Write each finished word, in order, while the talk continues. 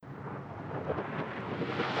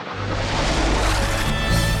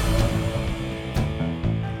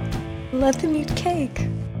let them eat cake.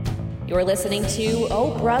 You're listening to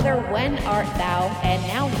Oh Brother, When Art Thou? And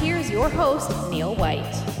now here's your host, Neil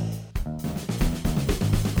White.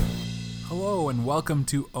 Hello and welcome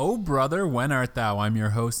to Oh Brother, When Art Thou? I'm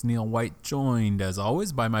your host, Neil White, joined as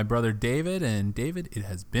always by my brother David. And David, it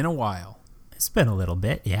has been a while. It's been a little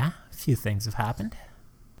bit, yeah. A few things have happened.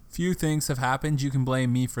 Few things have happened. You can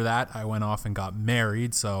blame me for that. I went off and got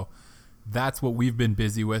married, so that's what we've been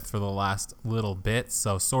busy with for the last little bit.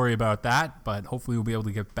 So sorry about that, but hopefully we'll be able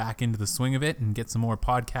to get back into the swing of it and get some more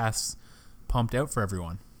podcasts pumped out for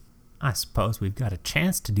everyone. I suppose we've got a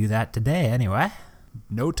chance to do that today anyway.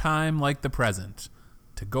 No time like the present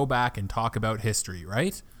to go back and talk about history,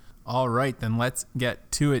 right? All right, then let's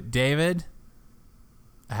get to it, David.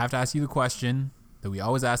 I have to ask you the question that we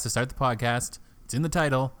always ask to start the podcast. It's in the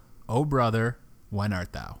title, Oh Brother, When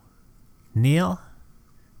Art Thou? Neil,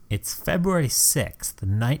 it's February 6th,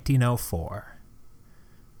 1904.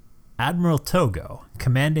 Admiral Togo,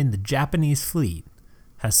 commanding the Japanese fleet,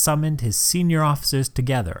 has summoned his senior officers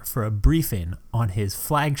together for a briefing on his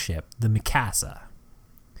flagship, the Mikasa.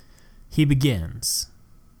 He begins,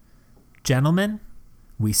 "Gentlemen,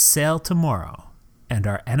 we sail tomorrow, and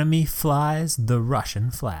our enemy flies the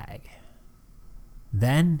Russian flag."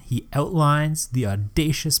 Then he outlines the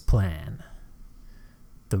audacious plan.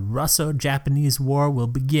 The Russo-Japanese War will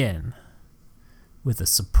begin with a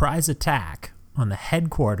surprise attack on the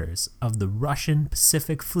headquarters of the Russian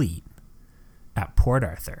Pacific Fleet at Port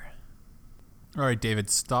Arthur. All right, David,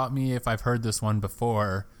 stop me if I've heard this one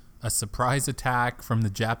before. A surprise attack from the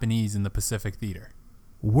Japanese in the Pacific Theater.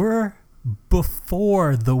 We're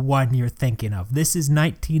before the one you're thinking of. This is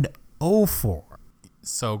 1904.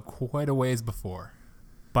 So quite a ways before.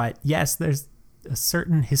 But yes, there's a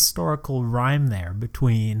certain historical rhyme there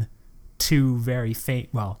between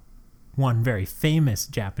one very famous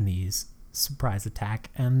Japanese surprise attack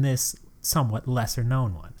and this somewhat lesser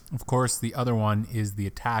known one. Of course, the other one is the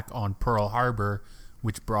attack on Pearl Harbor,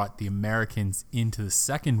 which brought the Americans into the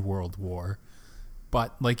Second World War.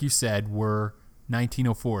 But like you said, we're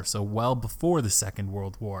 1904, so well before the Second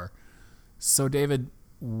World War. So David,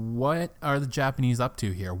 what are the Japanese up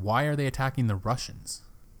to here? Why are they attacking the Russians?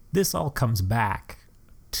 This all comes back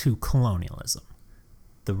to colonialism.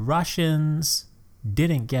 The Russians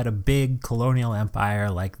didn't get a big colonial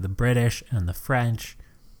empire like the British and the French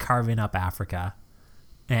carving up Africa.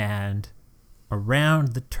 And around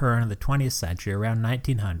the turn of the 20th century, around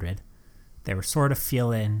 1900, they were sort of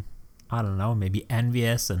feeling, I don't know, maybe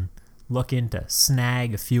envious and looking to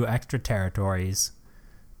snag a few extra territories.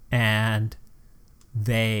 And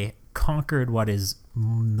they conquered what is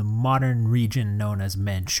the modern region known as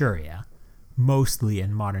Manchuria, mostly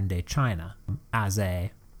in modern-day China, as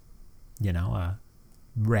a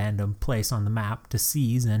random place on the map to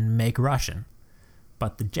seize and make Russian.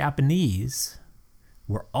 But the Japanese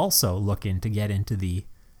were also looking to get into the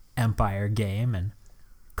empire game and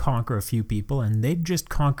conquer a few people, and they'd just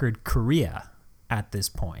conquered Korea at this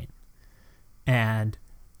point. And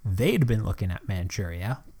they'd been looking at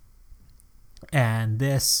Manchuria, and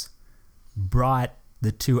this brought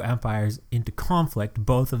the two empires into conflict,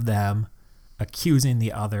 both of them accusing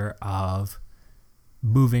the other of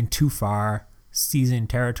moving too far, seizing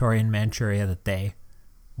territory in Manchuria that they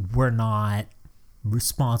were not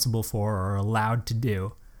responsible for or allowed to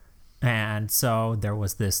do. And so there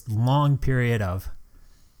was this long period of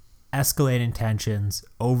escalating tensions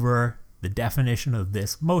over the definition of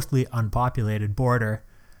this mostly unpopulated border,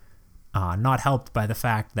 not helped by the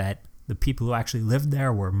fact that the people who actually lived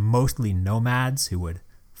there were mostly nomads who would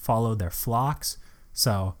follow their flocks.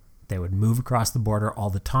 So they would move across the border all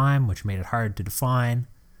the time, which made it hard to define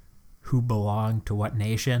who belonged to what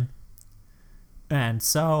nation. And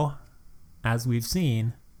so, as we've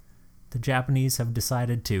seen, the Japanese have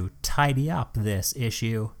decided to tidy up this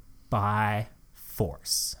issue by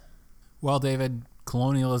force. Well, David,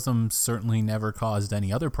 colonialism certainly never caused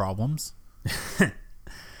any other problems. If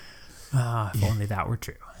only that were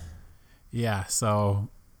true. Yeah, so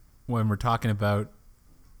when we're talking about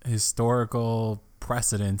historical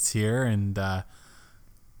precedents here and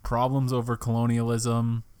problems over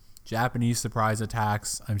colonialism, Japanese surprise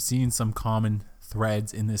attacks, I'm seeing some common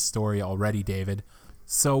threads in this story already, David.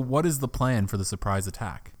 So what is the plan for the surprise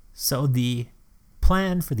attack? So the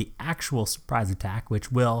plan for the actual surprise attack, which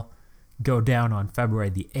will go down on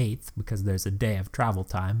February the 8th because there's a day of travel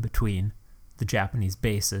time between the Japanese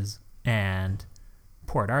bases and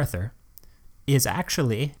Port Arthur, is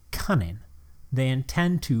actually cunning. They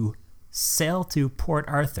intend to sail to Port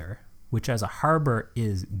Arthur, which as a harbor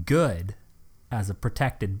is good as a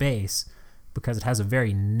protected base because it has a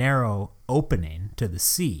very narrow opening to the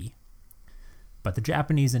sea. But the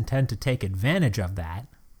Japanese intend to take advantage of that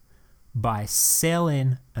by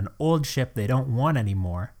sailing an old ship they don't want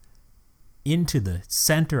anymore into the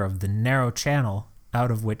center of the narrow channel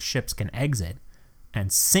out of which ships can exit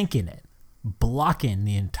and sinking it, blocking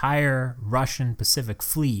the entire Russian Pacific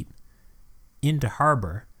Fleet into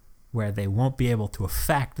harbor where they won't be able to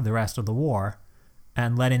affect the rest of the war,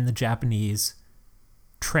 and letting the Japanese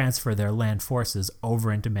transfer their land forces over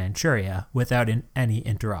into Manchuria without any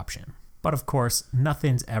interruption. But of course,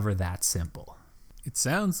 nothing's ever that simple. It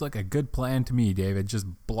sounds like a good plan to me, David. Just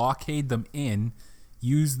blockade them in,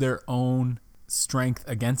 use their own strength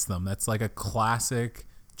against them. That's like a classic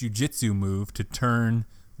jiu-jitsu move to turn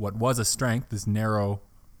what was a strength, this narrow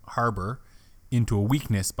harbor, into a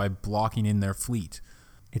weakness by blocking in their fleet.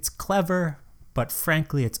 It's clever, but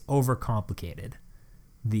frankly, it's overcomplicated.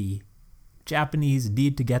 The Japanese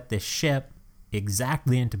need to get this ship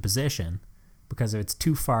exactly into position, because if it's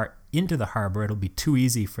too far into the harbor, it'll be too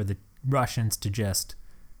easy for the Russians to just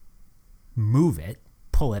move it,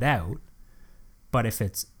 pull it out. But if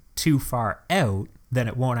it's too far out, then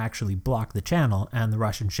it won't actually block the channel, and the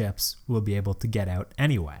Russian ships will be able to get out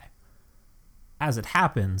anyway. As it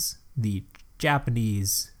happens, the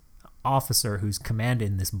Japanese officer who's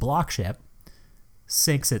commanding this block ship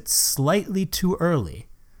sinks it slightly too early.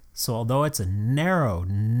 So although it's a narrow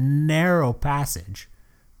passage,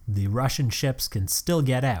 the Russian ships can still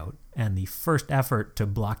get out, and the first effort to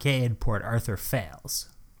blockade Port Arthur fails.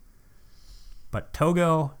 But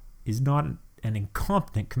Togo is not an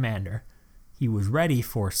incompetent commander. He was ready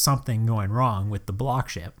for something going wrong with the block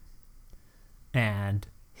ship, and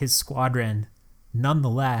his squadron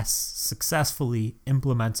nonetheless successfully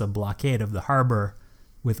implements a blockade of the harbor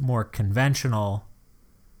with more conventional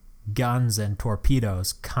guns and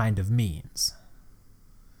torpedoes kind of means.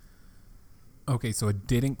 Okay, so it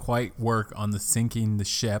didn't quite work on the sinking the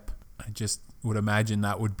ship. I just would imagine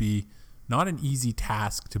that would be not an easy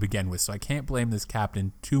task to begin with, so I can't blame this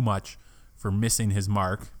captain too much for missing his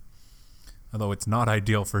mark, although it's not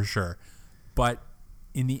ideal for sure. But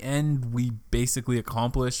in the end, we basically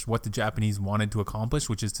accomplished what the Japanese wanted to accomplish,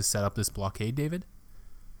 which is to set up this blockade, David?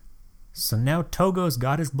 So now Togo's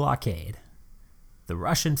got his blockade. The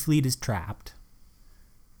Russian fleet is trapped.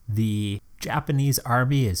 The Japanese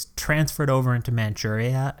army is transferred over into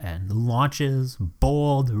Manchuria and launches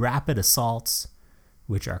bold, rapid assaults,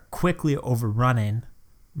 which are quickly overrunning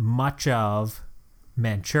much of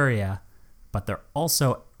Manchuria, but they're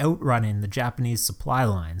also outrunning the Japanese supply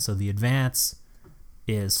line. So the advance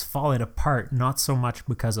is falling apart, not so much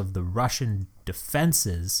because of the Russian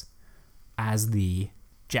defenses as the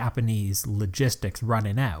Japanese logistics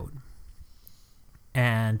running out.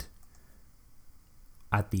 And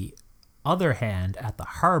at the other hand, at the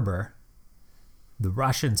harbor, the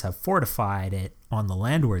Russians have fortified it on the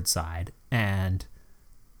landward side, and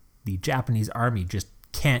the Japanese army just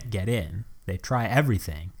can't get in. They try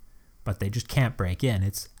everything, but they just can't break in.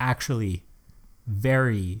 It's actually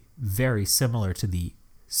very, very similar to the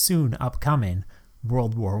soon upcoming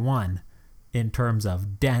World War I in terms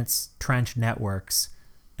of dense trench networks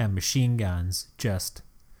and machine guns just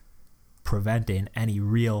preventing any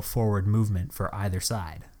real forward movement for either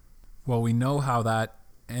side. Well, we know how that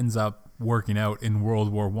ends up working out in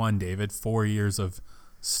World War I, David. 4 years of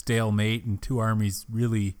stalemate and two armies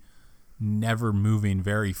really never moving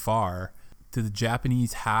very far. Do the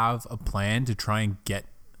Japanese have a plan to try and get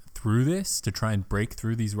through this, to try and break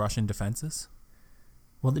through these Russian defenses?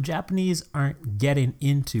 Well, the Japanese aren't getting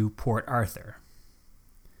into Port Arthur.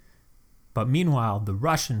 But meanwhile, the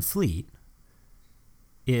Russian fleet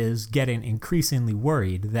is getting increasingly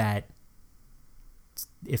worried that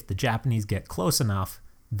if the Japanese get close enough,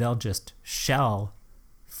 they'll just shell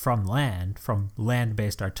from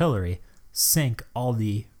land-based artillery, sink all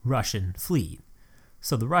the Russian fleet.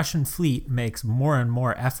 So the Russian fleet makes more and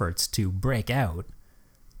more efforts to break out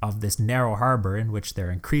of this narrow harbor in which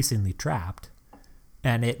they're increasingly trapped,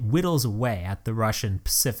 and it whittles away at the Russian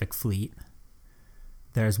Pacific Fleet.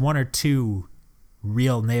 There's one or two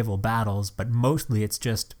real naval battles, but mostly it's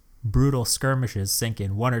just brutal skirmishes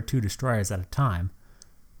sinking one or two destroyers at a time.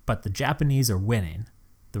 But the Japanese are winning.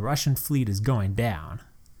 The Russian fleet is going down.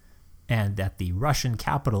 And at the Russian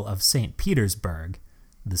capital of St. Petersburg,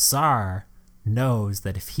 the Tsar knows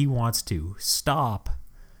that if he wants to stop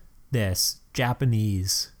this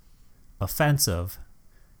Japanese offensive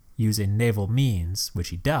using naval means, which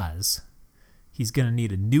he does, he's going to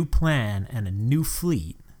need a new plan and a new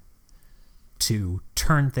fleet to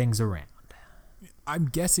turn things around. I'm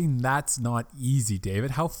guessing that's not easy,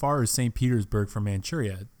 David. How far is St. Petersburg from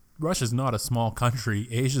Manchuria? Russia's not a small country.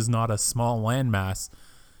 Asia's not a small landmass.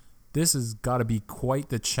 This has got to be quite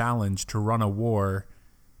the challenge to run a war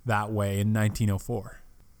that way in 1904.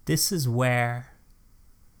 This is where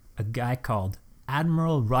a guy called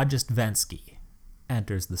Admiral Rojestvensky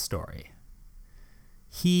enters the story.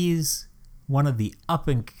 He's one of the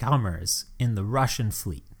up-and-comers in the Russian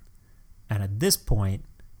fleet, and at this point,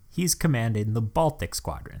 he's commanding the Baltic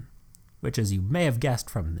Squadron, which, as you may have guessed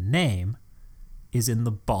from the name, is in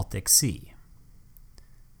the Baltic Sea.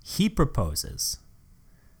 He proposes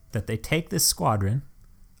that they take this squadron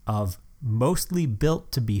of mostly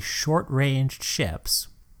built to be short-ranged ships,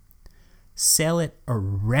 sail it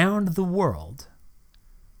around the world,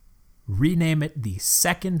 rename it the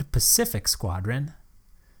 2nd Pacific Squadron,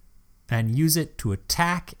 and use it to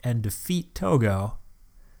attack and defeat Togo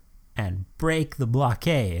and break the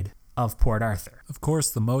blockade of Port Arthur. Of course,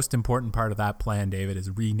 the most important part of that plan, David, is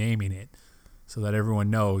renaming it so that everyone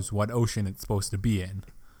knows what ocean it's supposed to be in.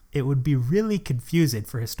 It would be really confusing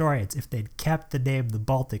for historians if they'd kept the name the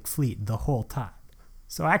Baltic Fleet the whole time.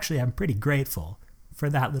 So actually, I'm pretty grateful for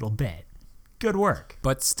that little bit. Good work.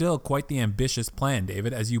 But still quite the ambitious plan,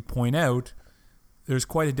 David. As you point out, there's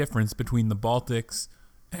quite a difference between the Baltics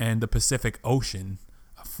and the Pacific Ocean.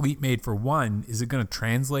 A fleet made for one, is it going to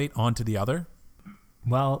translate onto the other?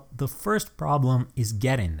 Well, the first problem is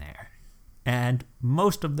getting there. And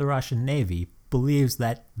most of the Russian Navy believes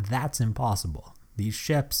that that's impossible. These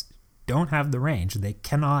ships don't have the range. They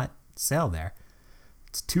cannot sail there.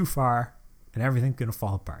 It's too far, and everything's going to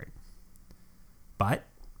fall apart. But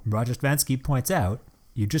Rojestvensky points out,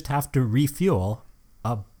 you just have to refuel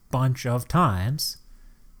a bunch of times,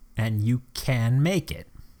 and you can make it.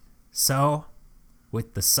 So,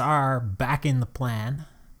 with the Tsar backing the plan,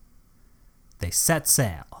 they set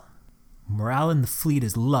sail. Morale in the fleet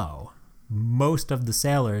is low. Most of the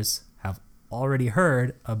sailors have already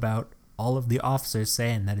heard about all of the officers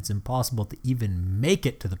saying that it's impossible to even make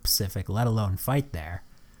it to the Pacific, let alone fight there.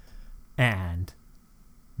 And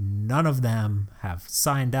none of them have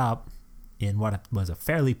signed up in what was a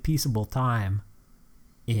fairly peaceable time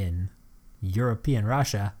in European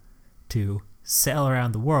Russia to sail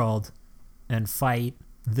around the world and fight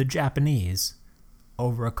the Japanese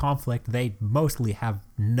over a conflict they mostly have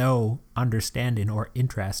no understanding or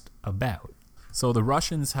interest about. So the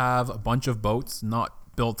Russians have a bunch of boats not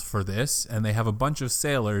built for this, and they have a bunch of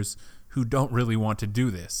sailors who don't really want to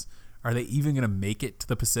do this. Are they even going to make it to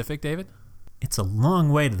the Pacific, David? It's a long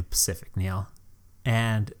way to the Pacific, Neil,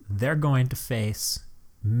 and they're going to face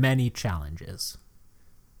many challenges.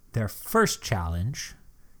 Their first challenge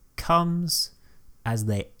comes as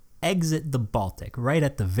they exit the Baltic right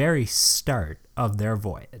at the very start of their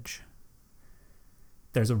voyage.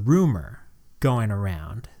 There's a rumor going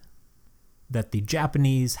around that the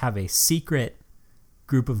Japanese have a secret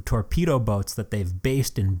group of torpedo boats that they've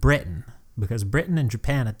based in Britain, because Britain and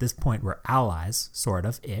Japan at this point were allies, sort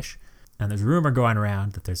of, ish. And there's a rumor going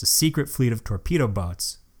around that there's a secret fleet of torpedo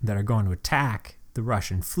boats that are going to attack the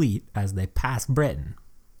Russian fleet as they pass Britain.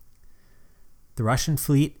 The Russian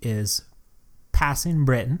fleet is passing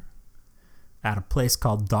Britain at a place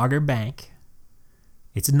called Dogger Bank.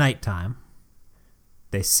 It's nighttime.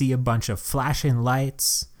 They see a bunch of flashing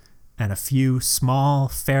lights and a few small,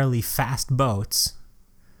 fairly fast boats.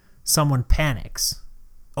 Someone panics,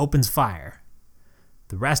 opens fire.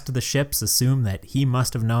 The rest of the ships assume that he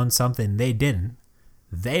must have known something they didn't.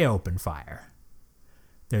 They open fire.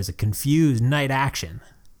 There's a confused night action.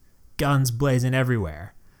 Guns blazing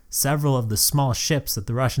everywhere. Several of the small ships that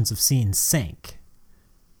the Russians have seen sink.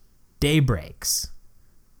 Day breaks.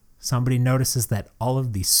 Somebody notices that all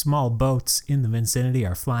of the small boats in the vicinity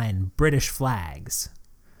are flying British flags.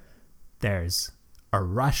 There's a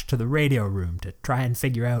rush to the radio room to try and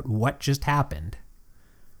figure out what just happened.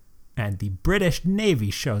 And the British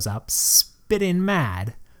Navy shows up spitting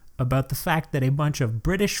mad about the fact that a bunch of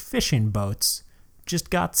British fishing boats just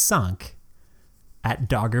got sunk at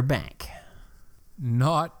Dogger Bank.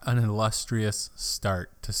 Not an illustrious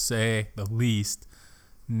start, to say the least.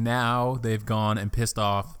 Now they've gone and pissed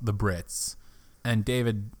off the Brits. And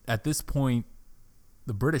David, at this point,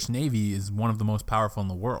 the British Navy is one of the most powerful in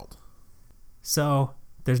the world. So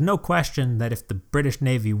there's no question that if the British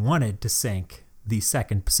Navy wanted to sink the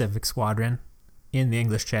 2nd Pacific Squadron in the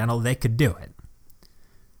English Channel, they could do it.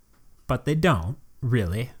 But they don't,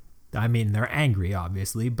 really. I mean, they're angry,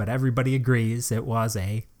 obviously, but everybody agrees it was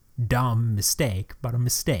a dumb mistake, but a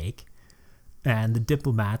mistake. And the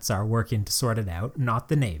diplomats are working to sort it out, not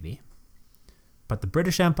the Navy. But the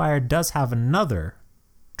British Empire does have another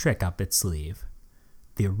trick up its sleeve.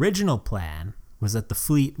 The original plan was that the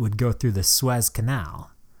fleet would go through the Suez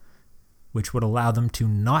Canal, which would allow them to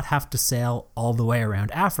not have to sail all the way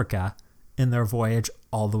around Africa in their voyage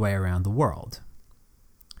all the way around the world.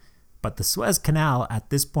 But the Suez Canal at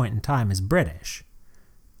this point in time is British,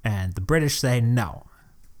 and the British say no.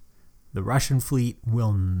 The Russian fleet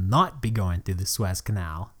will not be going through the Suez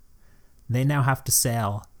Canal. They now have to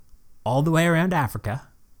sail all the way around Africa,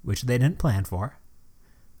 which they didn't plan for,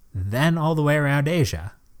 then all the way around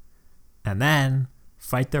Asia, and then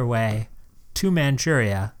fight their way to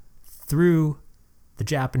Manchuria through the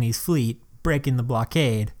Japanese fleet, breaking the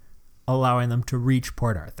blockade, allowing them to reach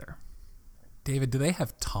Port Arthur. David, do they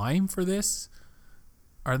have time for this?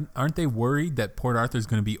 Aren't they worried that Port Arthur is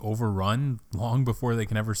going to be overrun long before they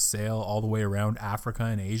can ever sail all the way around Africa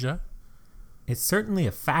and Asia? It's certainly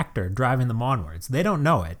a factor driving them onwards. They don't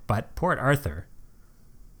know it, but Port Arthur,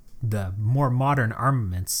 the more modern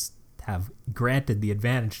armaments have granted the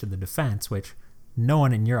advantage to the defense, which no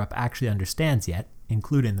one in Europe actually understands yet,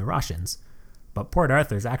 including the Russians. But Port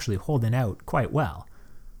Arthur is actually holding out quite well.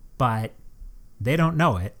 But they don't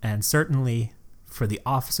know it, and certainly for the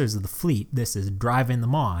officers of the fleet, this is driving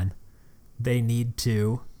them on. They need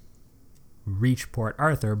to reach Port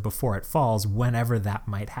Arthur before it falls, whenever that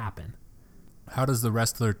might happen. How does the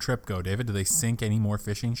rest of their trip go, David? Do they sink any more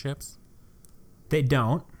fishing ships? They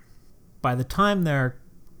don't. By the time they're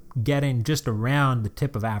getting just around the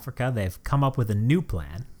tip of Africa, they've come up with a new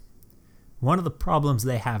plan. One of the problems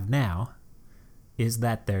they have now is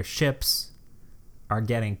that their ships are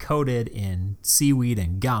getting coated in seaweed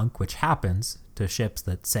and gunk, which happens to ships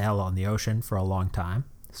that sail on the ocean for a long time,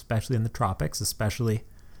 especially in the tropics, especially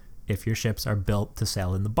if your ships are built to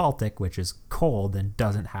sail in the Baltic, which is cold and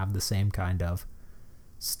doesn't have the same kind of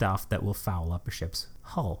stuff that will foul up a ship's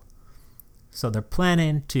hull. So they're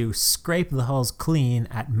planning to scrape the hulls clean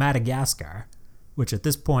at Madagascar, which at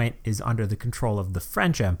this point is under the control of the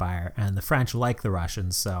French Empire, and the French like the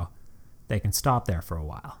Russians, so they can stop there for a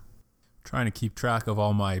while. Trying to keep track of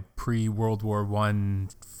all my pre-World War I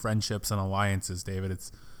friendships and alliances, David.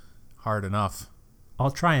 It's hard enough.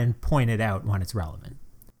 I'll try and point it out when it's relevant.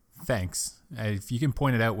 Thanks. If you can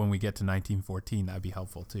point it out when we get to 1914, that'd be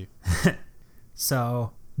helpful too.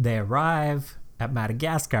 So they arrive at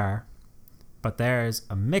Madagascar, but there's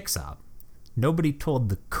a mix-up. Nobody told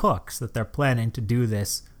the cooks that they're planning to do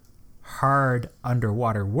this hard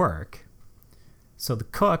underwater work. So the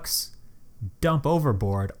cooks dump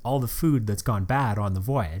overboard all the food that's gone bad on the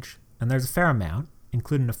voyage, and there's a fair amount,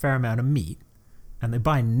 including a fair amount of meat, and they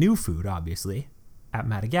buy new food, obviously, at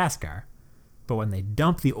Madagascar. But when they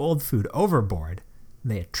dump the old food overboard,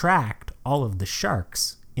 they attract all of the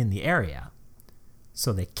sharks in the area.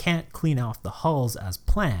 So they can't clean off the hulls as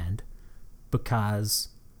planned because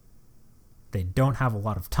they don't have a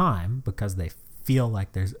lot of time, because they feel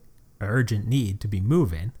like there's urgent need to be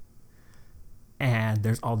moving. And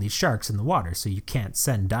there's all these sharks in the water, so you can't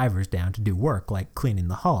send divers down to do work like cleaning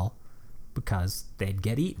the hull because they'd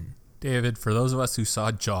get eaten. David, for those of us who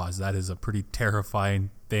saw Jaws, that is a pretty terrifying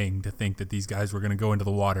thing to think that these guys were going to go into the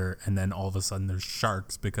water and then all of a sudden there's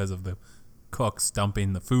sharks because of the cooks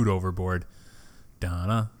dumping the food overboard.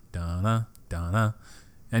 Donna.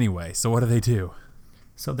 Anyway, so what do?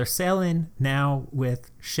 So they're sailing now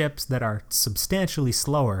with ships that are substantially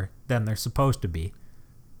slower than they're supposed to be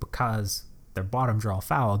because their bottoms are all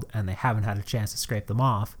fouled and they haven't had a chance to scrape them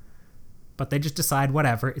off. But they just decide,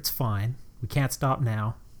 whatever, it's fine. We can't stop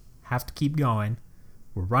now. Have to keep going.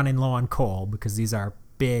 We're running low on coal because these are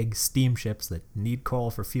big steamships that need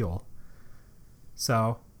coal for fuel.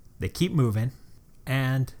 So they keep moving,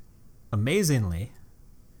 and amazingly,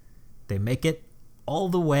 they make it all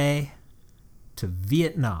the way to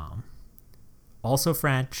Vietnam. Also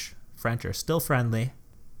French. French are still friendly.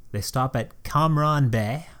 They stop at Cam Ranh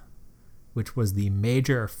Bay, which was the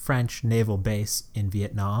major French naval base in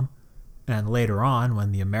Vietnam. And later on,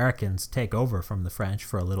 when the Americans take over from the French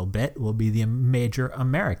for a little bit, will be the major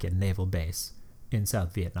American naval base in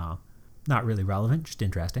South Vietnam. Not really relevant, just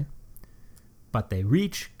interesting. But they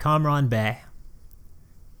reach Cam Ranh Bay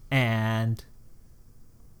and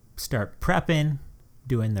start prepping,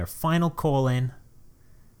 doing their final coaling,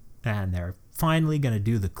 and they're finally going to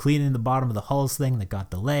do the cleaning the bottom of the hulls thing that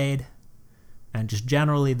got delayed. And just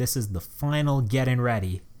generally, this is the final getting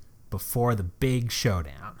ready before the big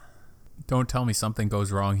showdown. Don't tell me something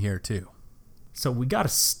goes wrong here, too. So we got to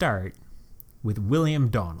start with William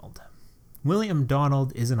Donald. William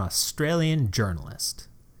Donald is an Australian journalist.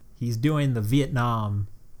 He's doing the Vietnam,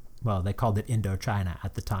 well, they called it Indochina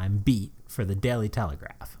at the time, beat for the Daily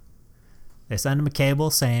Telegraph. They send him a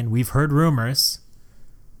cable saying, we've heard rumors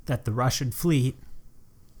that the Russian fleet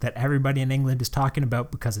that everybody in England is talking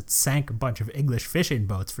about because it sank a bunch of English fishing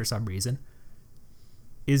boats for some reason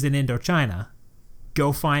is in Indochina.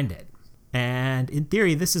 Go find it. And in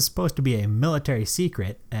theory, this is supposed to be a military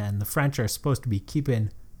secret, and the French are supposed to be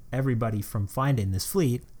keeping everybody from finding this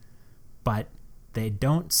fleet, but they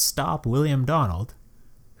don't stop William Donald,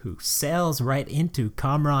 who sails right into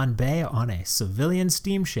Cam Bay on a civilian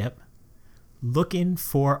steamship looking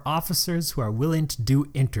for officers who are willing to do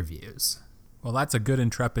interviews. Well, that's a good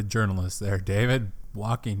intrepid journalist there, David,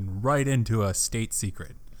 walking right into a state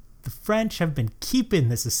secret. The French have been keeping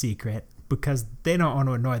this a secret because they don't want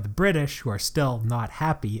to annoy the British, who are still not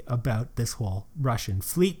happy about this whole Russian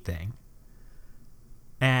fleet thing.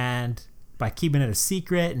 And by keeping it a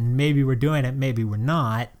secret, and maybe we're doing it, maybe we're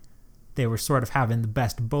not, they were sort of having the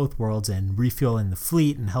best of both worlds and refueling the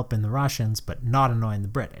fleet and helping the Russians, but not annoying the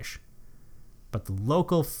British. But the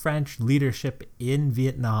local French leadership in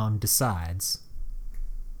Vietnam decides,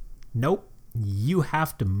 nope, you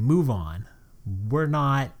have to move on. We're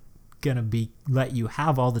not going to let you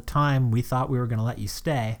have all the time we thought we were going to let you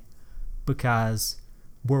stay, because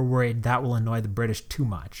we're worried that will annoy the British too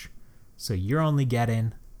much. So you're only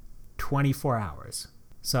getting 24 hours.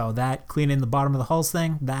 So that cleaning the bottom of the hulls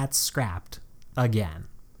thing, that's scrapped again.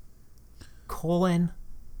 Coaling,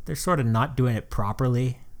 they're sort of not doing it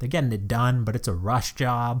properly. They're getting it done, but it's a rush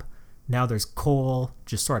job. Now there's coal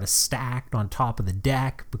just sort of stacked on top of the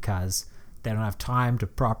deck because they don't have time to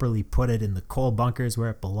properly put it in the coal bunkers where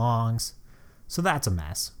it belongs. So that's a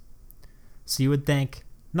mess. So you would think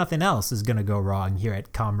nothing else is going to go wrong here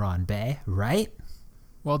at Cam Bay, right?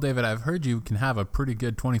 Well, David, I've heard you can have a pretty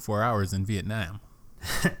good 24 hours in Vietnam.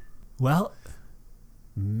 Well,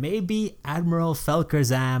 maybe Admiral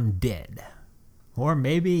Felkersam did. Or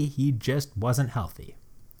maybe he just wasn't healthy.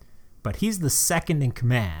 But he's the second in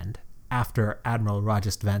command, after Admiral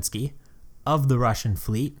Rozhdestvensky, of the Russian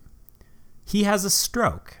fleet. He has a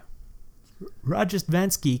stroke.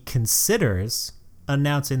 Rozhdestvensky considers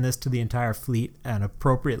announcing this to the entire fleet and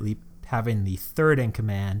appropriately having the third in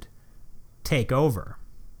command take over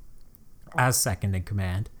as second in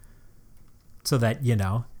command, so that,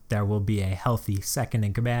 there will be a healthy second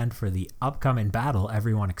in command for the upcoming battle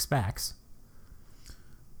everyone expects.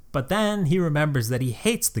 But then he remembers that he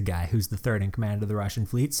hates the guy who's the third in command of the Russian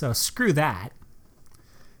fleet, so screw that.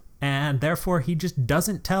 And therefore he just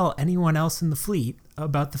doesn't tell anyone else in the fleet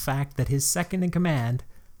about the fact that his second in command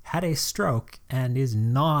had a stroke and is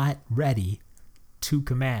not ready to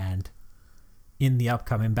command in the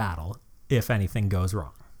upcoming battle if anything goes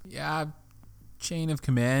wrong. Yeah, chain of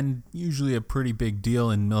command, usually a pretty big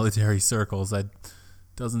deal in military circles. That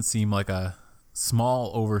doesn't seem like a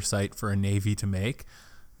small oversight for a Navy to make,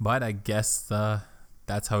 but I guess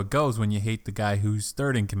that's how it goes when you hate the guy who's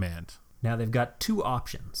third in command. Now they've got two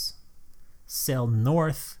options. Sail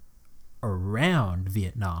north around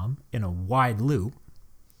Vietnam in a wide loop,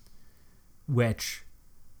 which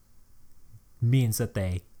means that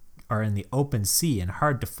they are in the open sea and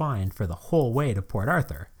hard to find for the whole way to Port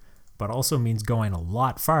Arthur, but also means going a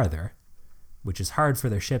lot farther, which is hard for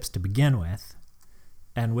their ships to begin with,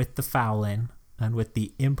 and with the fouling and with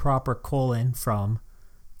the improper coaling from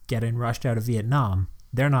getting rushed out of Vietnam,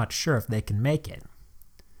 they're not sure if they can make it.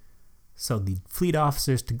 So the fleet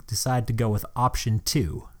officers decide to go with option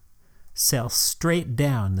 2, sail straight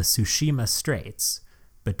down the Tsushima Straits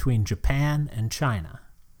between Japan and China.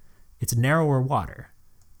 It's narrower water.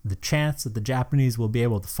 The chance that the Japanese will be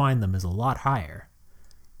able to find them is a lot higher,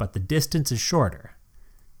 but the distance is shorter.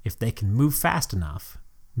 If they can move fast enough,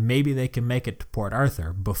 maybe they can make it to Port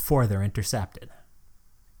Arthur before they're intercepted.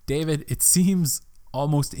 David, it seems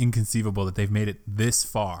almost inconceivable that they've made it this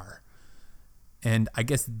far. And I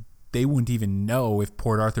guess they wouldn't even know if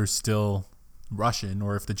Port Arthur's still Russian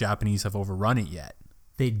or if the Japanese have overrun it yet.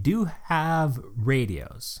 They do have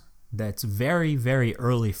radios. That's very, very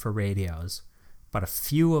early for radios. But a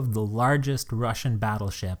few of the largest Russian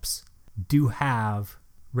battleships do have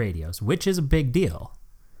radios, which is a big deal.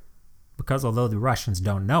 Because although the Russians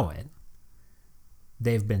don't know it,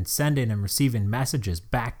 they've been sending and receiving messages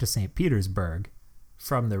back to St. Petersburg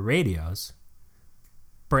from the radios.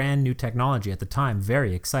 Brand new technology at the time,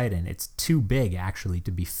 very exciting. It's too big, actually,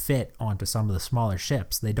 to be fit onto some of the smaller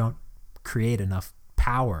ships. They don't create enough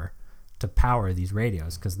power to power these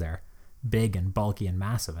radios because they're big and bulky and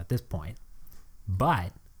massive at this point.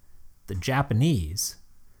 But the Japanese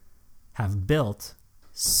have built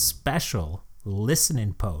special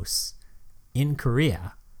listening posts in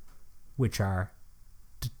Korea, which are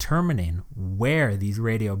determining where these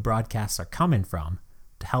radio broadcasts are coming from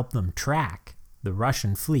to help them track the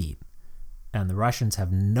Russian fleet. And the Russians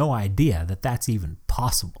have no idea that that's even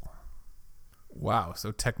possible. Wow,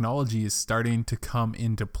 so technology is starting to come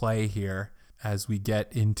into play here as we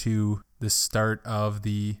get into the start of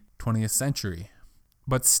the 20th century.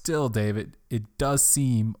 But still, David, it does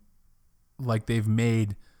seem like they've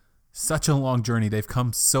made such a long journey. They've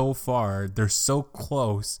come so far. They're so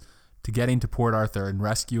close to getting to Port Arthur and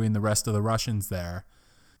rescuing the rest of the Russians there.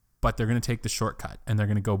 But they're going to take the shortcut, and they're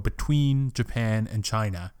going to go between Japan and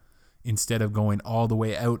China instead of going all the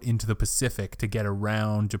way out into the Pacific to get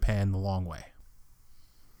around Japan the long way.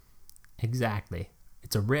 Exactly.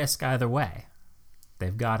 It's a risk either way.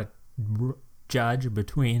 They've got to judge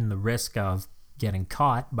between the risk of getting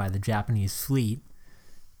caught by the Japanese fleet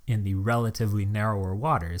in the relatively narrower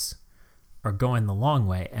waters or going the long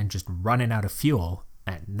way and just running out of fuel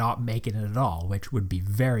and not making it at all, which would be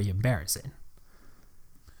very embarrassing.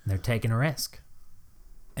 They're taking a risk.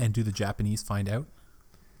 And do the Japanese find out?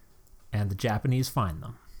 And the Japanese find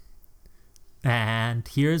them. And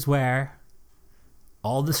here's where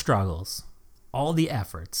all the struggles, all the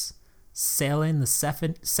efforts, sailing the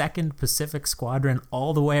 2nd Pacific Squadron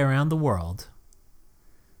all the way around the world,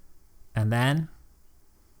 and then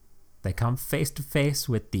they come face to face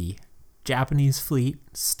with the Japanese fleet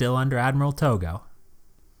still under Admiral Togo,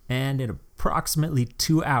 and in approximately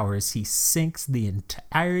 2 hours he sinks the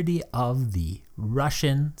entirety of the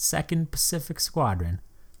Russian 2nd Pacific Squadron,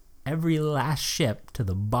 every last ship, to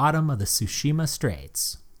the bottom of the Tsushima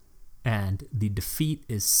Straits. And the defeat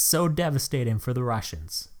is so devastating for the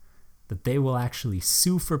Russians that they will actually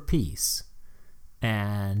sue for peace.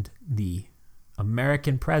 And the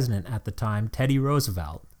American president at the time, Teddy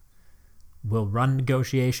Roosevelt, will run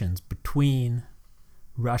negotiations between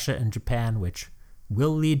Russia and Japan, which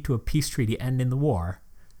will lead to a peace treaty ending the war,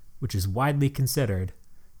 which is widely considered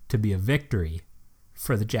to be a victory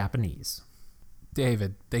for the Japanese.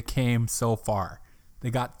 David, they came so far. They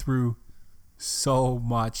got through so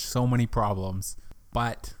many problems,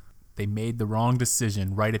 but they made the wrong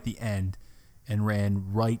decision right at the end and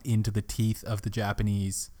ran right into the teeth of the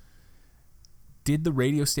Japanese. Did the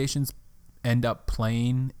radio stations end up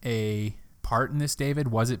playing a part in this, David?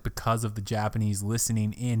 Was it because of the Japanese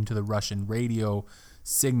listening in to the Russian radio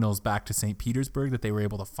signals back to St. Petersburg that they were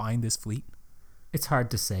able to find this fleet? It's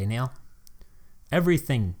hard to say, Neil.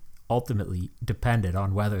 Everything ultimately depended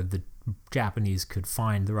on whether the Japanese could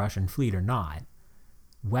find the Russian fleet or not.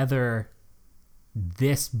 Whether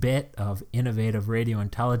this bit of innovative radio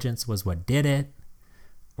intelligence was what did it,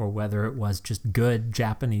 or whether it was just good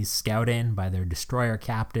Japanese scouting by their destroyer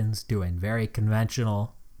captains doing very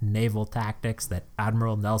conventional naval tactics that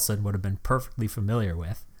Admiral Nelson would have been perfectly familiar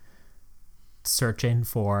with, searching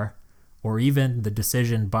for, or even the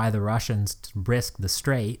decision by the Russians to risk the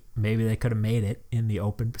strait. Maybe they could have made it in the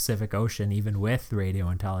open Pacific Ocean even with radio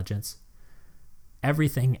intelligence.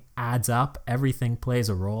 Everything adds up, everything plays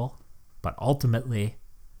a role, but ultimately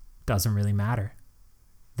doesn't really matter.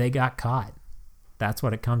 They got caught. That's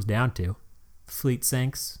what it comes down to. The fleet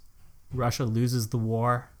sinks, Russia loses the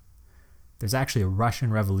war. There's actually a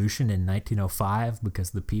Russian Revolution in 1905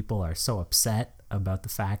 because the people are so upset about the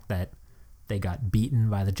fact that they got beaten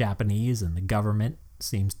by the Japanese and the government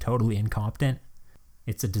seems totally incompetent.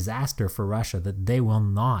 It's a disaster for Russia that they will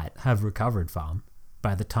not have recovered from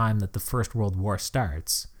by the time that the First World War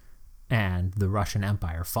starts and the Russian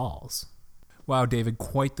Empire falls. Wow, David,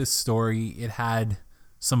 quite the story. It had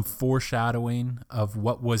some foreshadowing of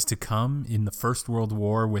what was to come in the First World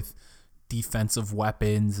War with defensive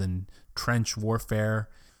weapons and trench warfare.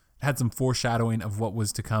 It had some foreshadowing of what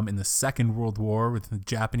was to come in the Second World War with the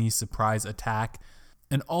Japanese surprise attack.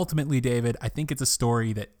 And ultimately, David, I think it's a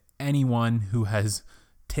story that anyone who has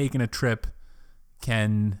taken a trip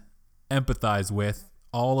can empathize with.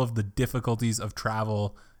 All of the difficulties of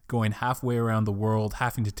travel, going halfway around the world,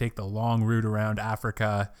 having to take the long route around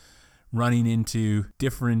Africa, running into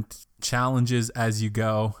different challenges as you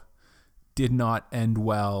go, did not end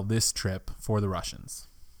well this trip for the Russians.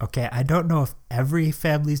 Okay, I don't know if every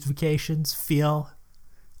family's vacations feel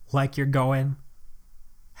like you're going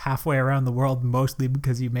halfway around the world, mostly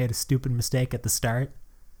because you made a stupid mistake at the start.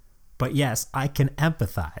 But yes, I can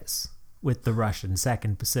empathize with the Russian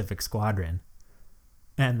 2nd Pacific Squadron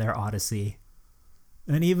and their odyssey,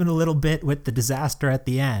 and even a little bit with the disaster at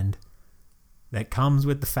the end that comes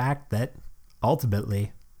with the fact that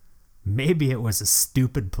ultimately maybe it was a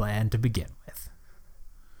stupid plan to begin with.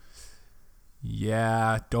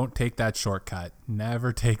 Yeah, don't take that shortcut.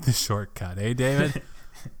 Never take the shortcut, eh, David?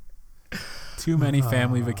 Too many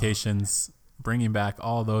family vacations, bringing back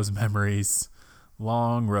all those memories.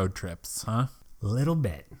 Long road trips, huh? A little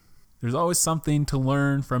bit. There's always something to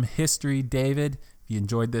learn from history, David. If you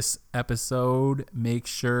enjoyed this episode, make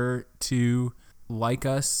sure to like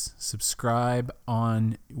us, subscribe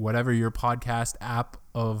on whatever your podcast app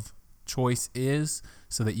of choice is,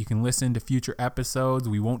 so that you can listen to future episodes.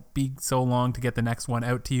 We won't be so long to get the next one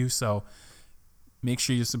out to you, so make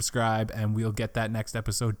sure you subscribe and we'll get that next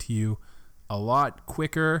episode to you a lot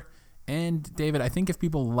quicker. And David, I think if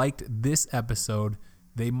people liked this episode,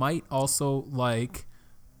 they might also like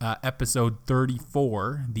episode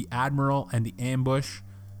 34, The Admiral and the Ambush.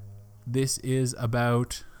 This is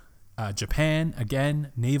about Japan,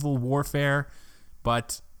 again, naval warfare,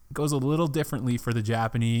 but goes a little differently for the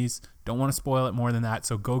Japanese. Don't want to spoil it more than that,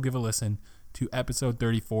 so go give a listen to episode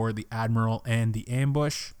 34, The Admiral and the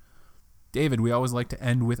Ambush. David, we always like to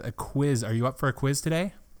end with a quiz. Are you up for a quiz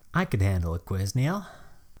today? I could handle a quiz, Neil.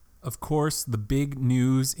 Of course, the big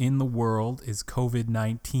news in the world is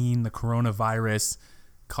COVID-19, the coronavirus,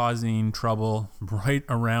 causing trouble right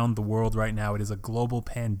around the world right now. It is a global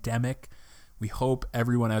pandemic. We hope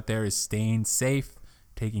everyone out there is staying safe,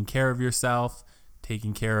 taking care of yourself,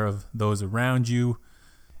 taking care of those around you.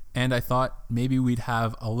 And I thought maybe we'd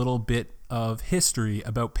have a little bit of history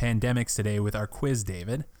about pandemics today with our quiz,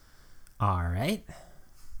 David. All right.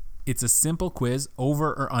 It's a simple quiz,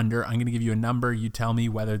 over or under. I'm going to give you a number. You tell me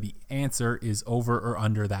whether the answer is over or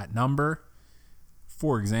under that number.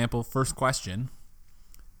 For example, first question,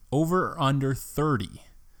 over or under 30,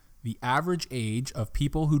 the average age of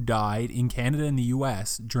people who died in Canada and the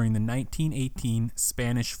US during the 1918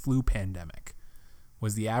 Spanish flu pandemic.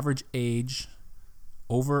 Was the average age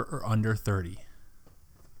over or under 30?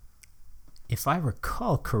 If I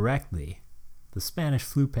recall correctly, the Spanish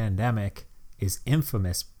flu pandemic is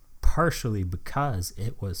infamous partially because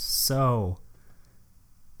it was so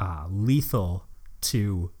lethal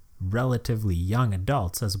to relatively young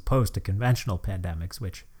adults as opposed to conventional pandemics,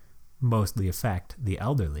 which mostly affect the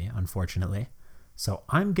elderly, unfortunately. So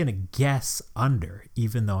I'm going to guess under,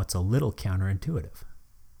 even though it's a little counterintuitive.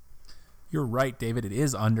 You're right, David. It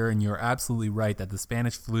is under, and you're absolutely right that the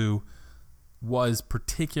Spanish flu was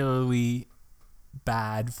particularly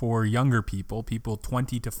bad for younger people. People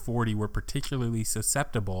 20 to 40 were particularly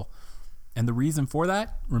susceptible, and the reason for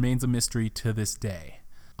that remains a mystery to this day.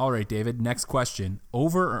 All right, David, next question.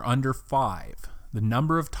 Over or under 5, the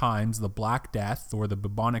number of times the Black Death or the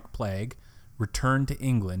bubonic plague returned to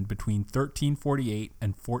England between 1348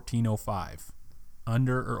 and 1405.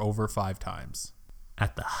 Under or over 5 times?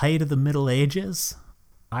 At the height of the Middle Ages,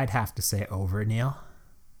 I'd have to say over, Neil.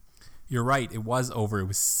 You're right, it was over. It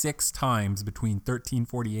was 6 times between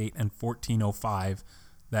 1348 and 1405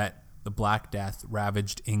 that the Black Death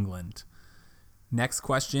ravaged England. Next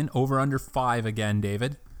question, over under 5 again,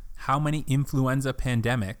 David. How many influenza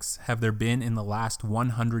pandemics have there been in the last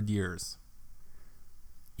 100 years?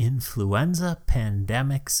 Influenza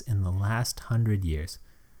pandemics in the last 100 years.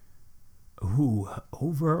 Ooh,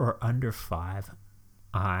 over or under 5?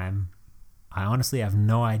 I honestly have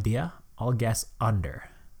no idea. I'll guess under.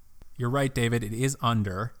 You're right, David. It is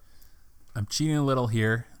under. I'm cheating a little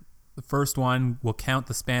here. The first one will count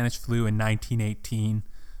the Spanish flu in 1918.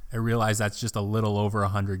 I realize that's just a little over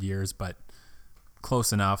 100 years, but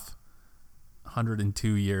close enough.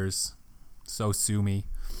 102 years. So sue me.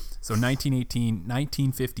 So 1918,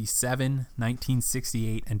 1957,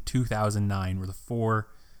 1968, and 2009 were the 4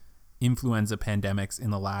 influenza pandemics in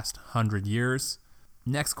the last 100 years.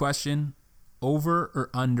 Next question, over or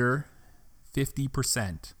under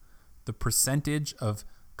 50%, the percentage of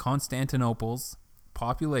Constantinople's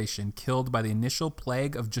population killed by the initial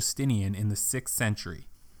plague of Justinian in the 6th century.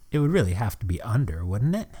 It would really have to be under,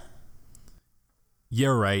 wouldn't it?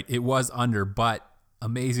 You're right, it was under, but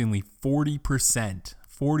amazingly 40%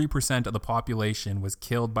 of the population was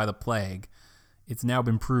killed by the plague. It's now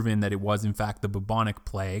been proven that it was in fact the bubonic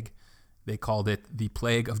plague. They called it the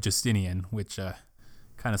plague of Justinian, which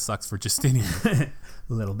kind of sucks for Justinian. A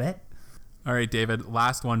little bit. All right, David,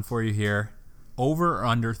 last one for you here. Over or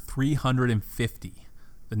under 350,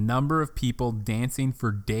 the number of people dancing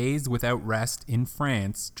for days without rest in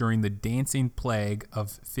France during the dancing plague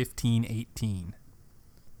of 1518.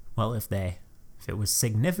 Well, if it was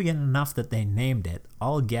significant enough that they named it,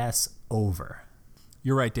 I'll guess over.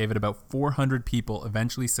 You're right, David. About 400 people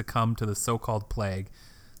eventually succumbed to the so-called plague.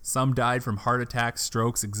 Some died from heart attacks,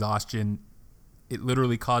 strokes, exhaustion. It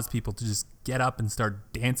literally caused people to just get up and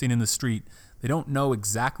start dancing in the street. They don't know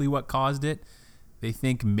exactly what caused it. They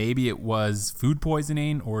think maybe it was food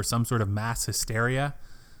poisoning or some sort of mass hysteria.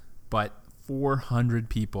 But 400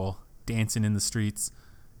 people dancing in the streets.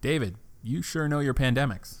 David, you sure know your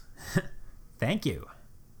pandemics. Thank you.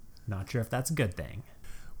 Not sure if that's a good thing.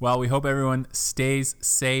 Well, we hope everyone stays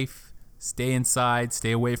safe, stay inside,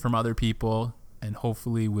 stay away from other people, and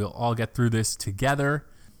hopefully we'll all get through this together.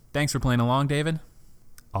 Thanks for playing along, David.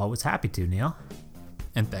 Always happy to, Neil.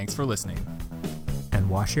 And thanks for listening. And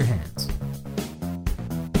wash your hands.